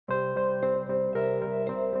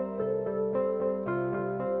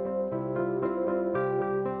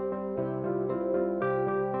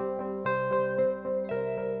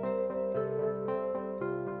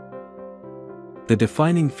The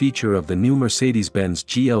defining feature of the new Mercedes-Benz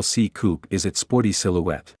GLC Coupe is its sporty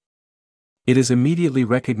silhouette. It is immediately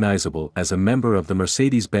recognizable as a member of the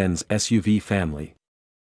Mercedes-Benz SUV family.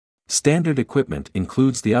 Standard equipment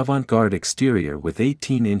includes the avant-garde exterior with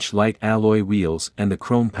 18-inch light alloy wheels and a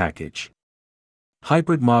chrome package.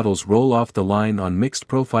 Hybrid models roll off the line on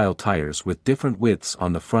mixed-profile tires with different widths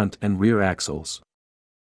on the front and rear axles.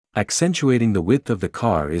 Accentuating the width of the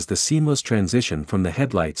car is the seamless transition from the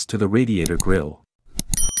headlights to the radiator grille.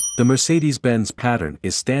 The Mercedes-Benz pattern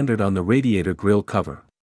is standard on the radiator grille cover.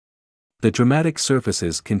 The dramatic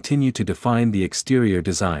surfaces continue to define the exterior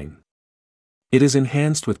design. It is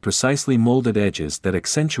enhanced with precisely molded edges that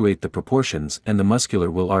accentuate the proportions and the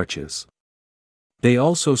muscular wheel arches. They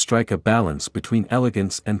also strike a balance between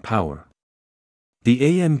elegance and power. The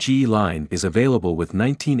AMG line is available with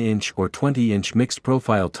 19-inch or 20-inch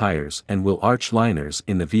mixed-profile tires and wheel arch liners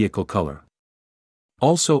in the vehicle color.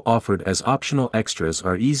 Also offered as optional extras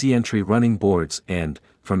are easy-entry running boards and,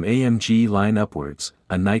 from AMG line upwards,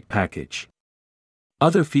 a night package.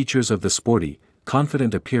 Other features of the sporty,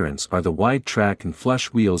 confident appearance are the wide track and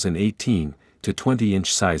flush wheels in 18 to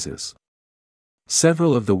 20-inch sizes.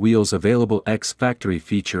 Several of the wheels available ex-factory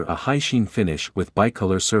feature a high-sheen finish with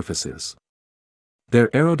bicolor surfaces. Their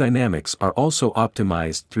aerodynamics are also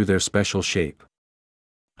optimized through their special shape.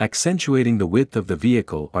 Accentuating the width of the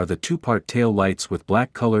vehicle are the two-part tail lights with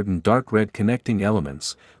black-colored and dark red connecting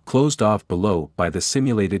elements, closed off below by the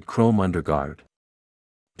simulated chrome underguard.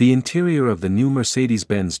 The interior of the new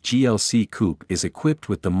Mercedes-Benz GLC Coupe is equipped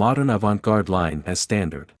with the modern avant-garde line as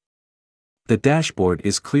standard. The dashboard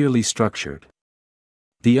is clearly structured.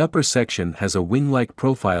 The upper section has a wing-like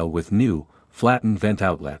profile with new, flattened vent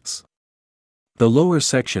outlets. The lower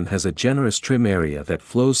section has a generous trim area that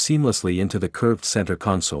flows seamlessly into the curved center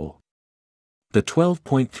console. The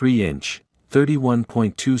 12.3-inch,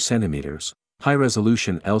 31.2 cm,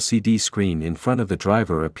 high-resolution LCD screen in front of the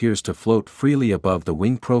driver appears to float freely above the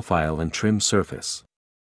wing profile and trim surface.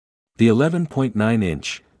 The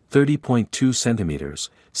 11.9-inch, 30.2 cm,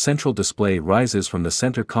 central display rises from the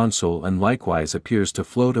center console and likewise appears to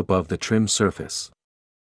float above the trim surface.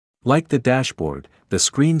 Like the dashboard, the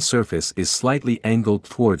screen surface is slightly angled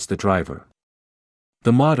towards the driver.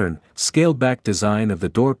 The modern, scaled-back design of the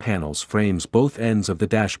door panels frames both ends of the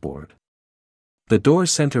dashboard. The door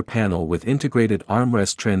center panel with integrated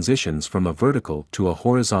armrest transitions from a vertical to a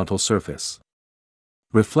horizontal surface.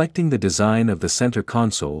 Reflecting the design of the center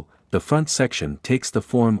console, the front section takes the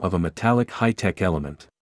form of a metallic high-tech element.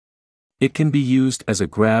 It can be used as a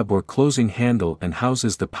grab or closing handle and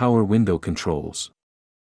houses the power window controls.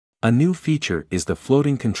 A new feature is the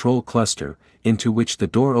floating control cluster, into which the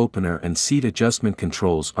door opener and seat adjustment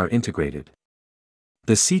controls are integrated.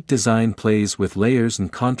 The seat design plays with layers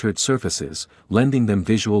and contoured surfaces, lending them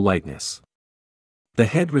visual lightness. The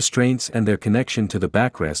head restraints and their connection to the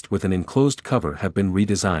backrest with an enclosed cover have been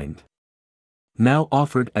redesigned. Now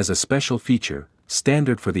offered as a special feature,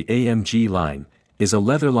 standard for the AMG line, is a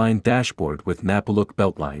leather-lined dashboard with Napa-look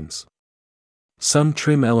beltlines. Some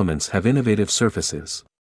trim elements have innovative surfaces.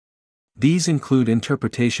 These include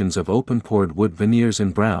interpretations of open-pored wood veneers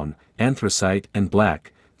in brown, anthracite and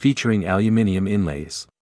black, featuring aluminium inlays.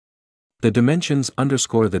 The dimensions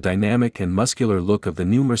underscore the dynamic and muscular look of the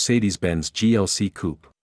new Mercedes-Benz GLC Coupe.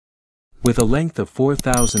 With a length of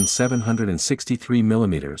 4,763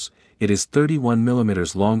 mm, it is 31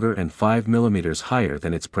 mm longer and 5 mm higher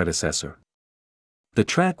than its predecessor. The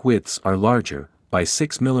track widths are larger, by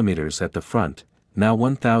 6 mm at the front, now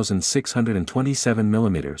 1,627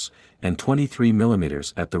 mm, and 23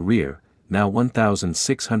 mm at the rear, now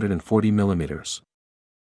 1,640 mm.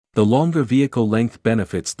 The longer vehicle length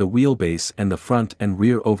benefits the wheelbase and the front and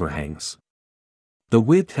rear overhangs. The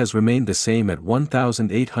width has remained the same at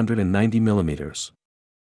 1,890 mm.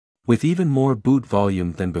 With even more boot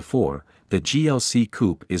volume than before, the GLC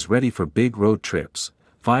Coupe is ready for big road trips,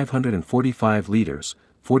 545 liters,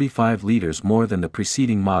 45 liters more than the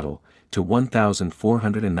preceding model, to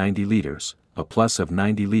 1,490 liters, a plus of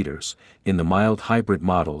 90 liters, in the mild hybrid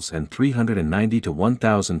models and 390 to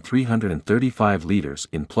 1,335 liters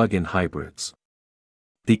in plug-in hybrids.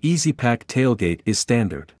 The EasyPack tailgate is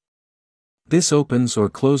standard. This opens or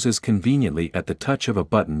closes conveniently at the touch of a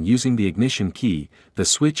button using the ignition key, the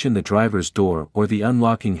switch in the driver's door or the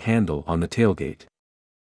unlocking handle on the tailgate.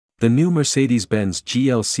 The new Mercedes-Benz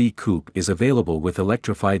GLC Coupe is available with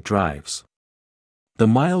electrified drives. The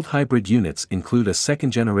mild hybrid units include a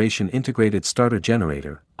second-generation integrated starter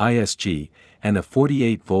generator, ISG, and a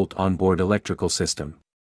 48-volt onboard electrical system.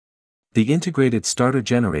 The integrated starter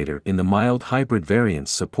generator in the mild hybrid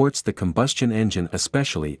variants supports the combustion engine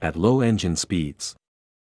especially at low engine speeds.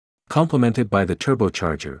 Complemented by the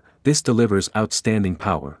turbocharger, this delivers outstanding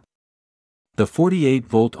power. The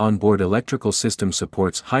 48-volt onboard electrical system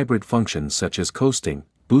supports hybrid functions such as coasting,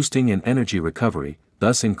 boosting and energy recovery,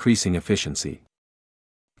 thus increasing efficiency.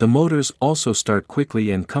 The motors also start quickly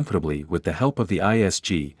and comfortably with the help of the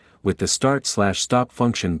ISG, with the start/stop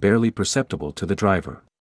function barely perceptible to the driver.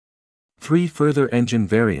 3 further engine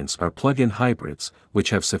variants are plug-in hybrids,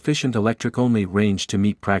 which have sufficient electric-only range to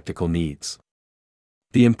meet practical needs.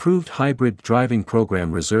 The improved hybrid driving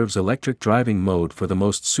program reserves electric driving mode for the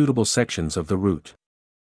most suitable sections of the route.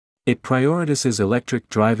 It prioritizes electric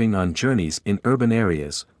driving on journeys in urban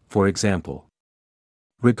areas, for example.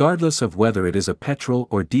 Regardless of whether it is a petrol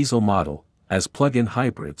or diesel model, as plug-in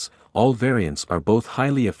hybrids, all variants are both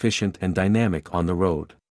highly efficient and dynamic on the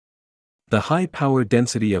road. The high power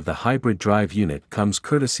density of the hybrid drive unit comes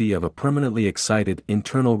courtesy of a permanently excited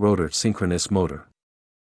internal rotor synchronous motor.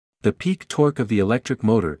 The peak torque of the electric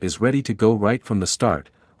motor is ready to go right from the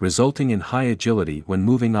start, resulting in high agility when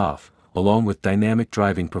moving off, along with dynamic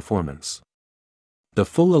driving performance. The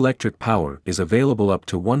full electric power is available up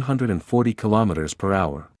to 140 km per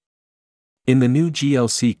hour. In the new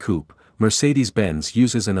GLC Coupe, Mercedes-Benz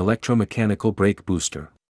uses an electromechanical brake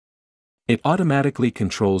booster. It automatically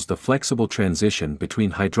controls the flexible transition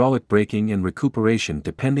between hydraulic braking and recuperation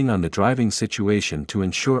depending on the driving situation to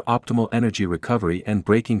ensure optimal energy recovery and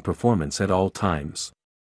braking performance at all times.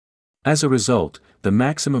 As a result, the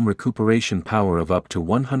maximum recuperation power of up to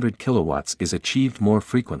 100 kilowatts is achieved more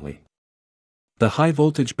frequently. The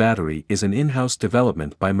high-voltage battery is an in-house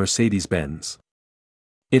development by Mercedes-Benz.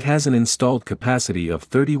 It has an installed capacity of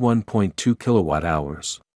 31.2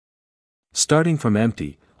 kilowatt-hours. Starting from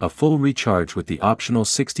empty, a full recharge with the optional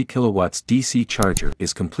 60 kilowatts DC charger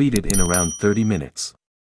is completed in around 30 minutes.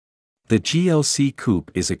 The GLC Coupe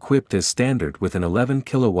is equipped as standard with an 11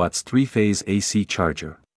 kilowatts 3-phase AC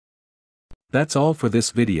charger. That's all for this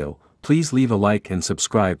video. Please leave a like and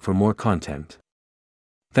subscribe for more content.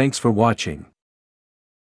 Thanks for watching.